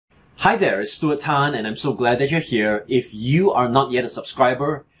Hi there, it's Stuart Tan and I'm so glad that you're here. If you are not yet a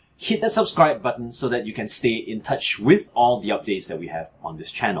subscriber, hit that subscribe button so that you can stay in touch with all the updates that we have on this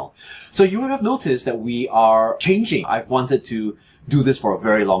channel. So you would have noticed that we are changing. I've wanted to do this for a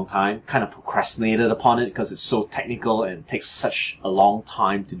very long time, kind of procrastinated upon it because it's so technical and takes such a long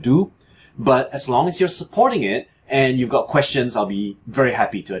time to do. But as long as you're supporting it and you've got questions, I'll be very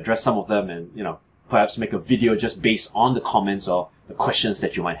happy to address some of them and, perhaps make a video just based on the comments or the questions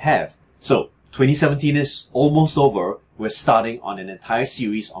that you might have. So 2017 is almost over. We're starting on an entire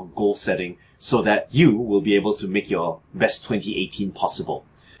series on goal setting so that you will be able to make your best 2018 possible.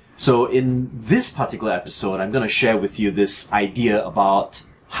 So in this particular episode, I'm going to share with you this idea about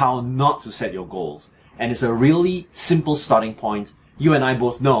how not to set your goals. And it's a really simple starting point. You and I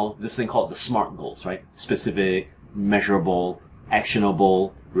both know this thing called the SMART goals, right? Specific, measurable,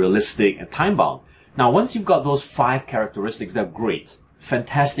 actionable, realistic, and time-bound. Now, once you've got those 5 characteristics, they're great.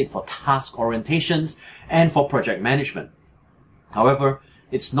 Fantastic for task orientations and for project management. However,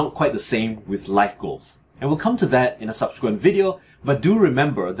 it's not quite the same with life goals. And we'll come to that in a subsequent video, but do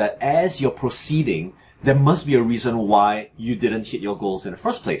remember that as you're proceeding, there must be a reason why you didn't hit your goals in the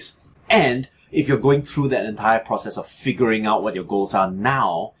first place. And if you're going through that entire process of figuring out what your goals are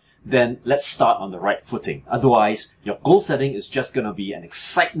now, then let's start on the right footing. Otherwise, your goal setting is just going to be an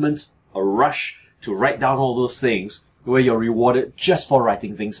excitement, a rush to write down all those things where you're rewarded just for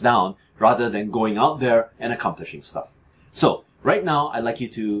writing things down rather than going out there and accomplishing stuff. So right now, I'd like you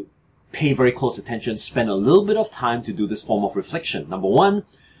to pay very close attention, spend a little bit of time to do this form of reflection. Number one,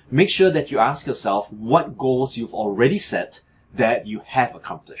 make sure that you ask yourself what goals you've already set that you have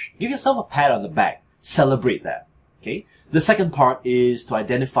accomplished. Give yourself a pat on the back. Celebrate that. Okay. The second part is to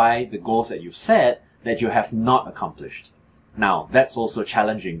identify the goals that you've set that you have not accomplished. Now, that's also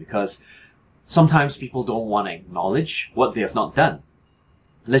challenging because sometimes people don't want to acknowledge what they have not done.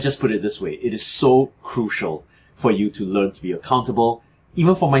 Let's just put it this way. It is so crucial for you to learn to be accountable.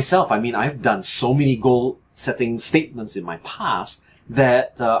 Even for myself, I've done so many goal setting statements in my past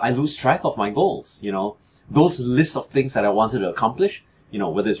that I lose track of my goals. Those lists of things that I wanted to accomplish,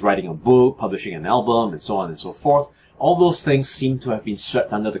 whether it's writing a book, publishing an album, and so on and so forth, all those things seem to have been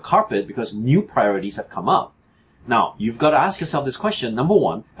swept under the carpet because new priorities have come up. Now, you've got to ask yourself this question. Number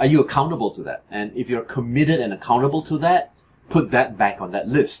one, are you accountable to that? And if you're committed and accountable to that, put that back on that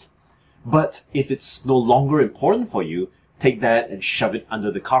list. But if it's no longer important for you, take that and shove it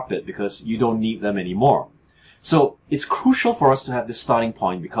under the carpet because you don't need them anymore. So it's crucial for us to have this starting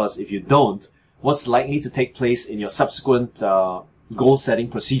point because if you don't, what's likely to take place in your subsequent goal setting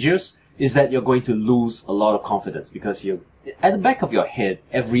procedures is that you're going to lose a lot of confidence because you're at the back of your head,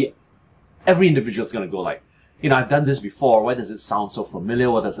 every individual is going to go like, I've done this before. Why does it sound so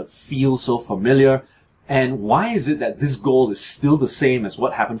familiar? Why does it feel so familiar? And why is it that this goal is still the same as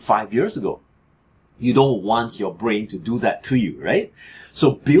what happened 5 years ago? You don't want your brain to do that to you, right?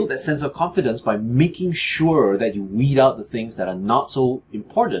 So build that sense of confidence by making sure that you weed out the things that are not so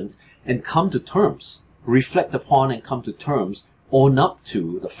important and come to terms, reflect upon and come to terms, own up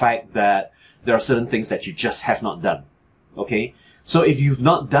to the fact that there are certain things that you just have not done. Okay? So if you've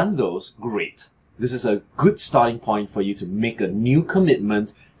not done those, great. This is a good starting point for you to make a new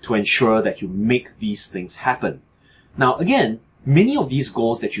commitment to ensure that you make these things happen. Now, again, many of these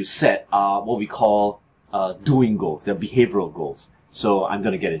goals that you set are what we call doing goals. They're behavioral goals. So I'm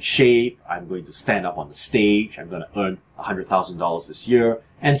going to get in shape. I'm going to stand up on the stage. I'm going to earn $100,000 this year,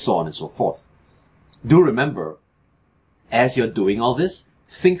 and so on and so forth. Do remember, as you're doing all this,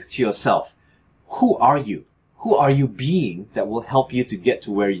 think to yourself, who are you? Who are you being that will help you to get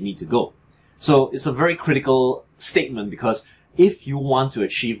to where you need to go? So it's a very critical statement because if you want to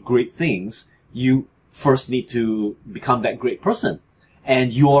achieve great things, you first need to become that great person.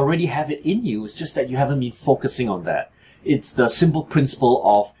 And you already have it in you. It's just that you haven't been focusing on that. It's the simple principle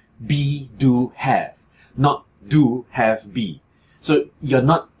of be, do, have. Not do, have, be. So you're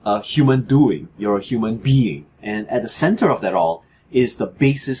not a human doing. You're a human being. And at the center of that all is the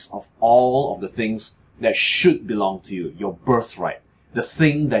basis of all of the things that should belong to you. Your birthright. The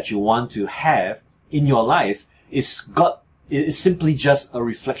thing that you want to have in your life is simply just a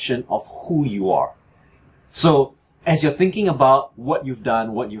reflection of who you are. So as you're thinking about what you've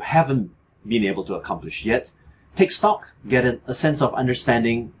done, what you haven't been able to accomplish yet, take stock, get a sense of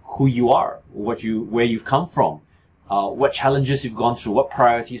understanding who you are, where you've come from, what challenges you've gone through, what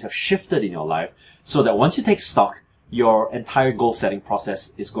priorities have shifted in your life, so that once you take stock, your entire goal setting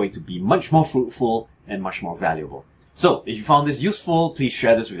process is going to be much more fruitful and much more valuable. So if you found this useful, please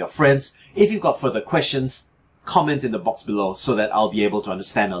share this with your friends. If you've got further questions, comment in the box below so that I'll be able to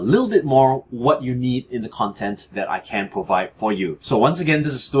understand a little bit more what you need in the content that I can provide for you. So once again,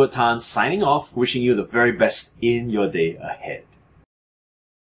 this is Stuart Tan signing off, wishing you the very best in your day ahead.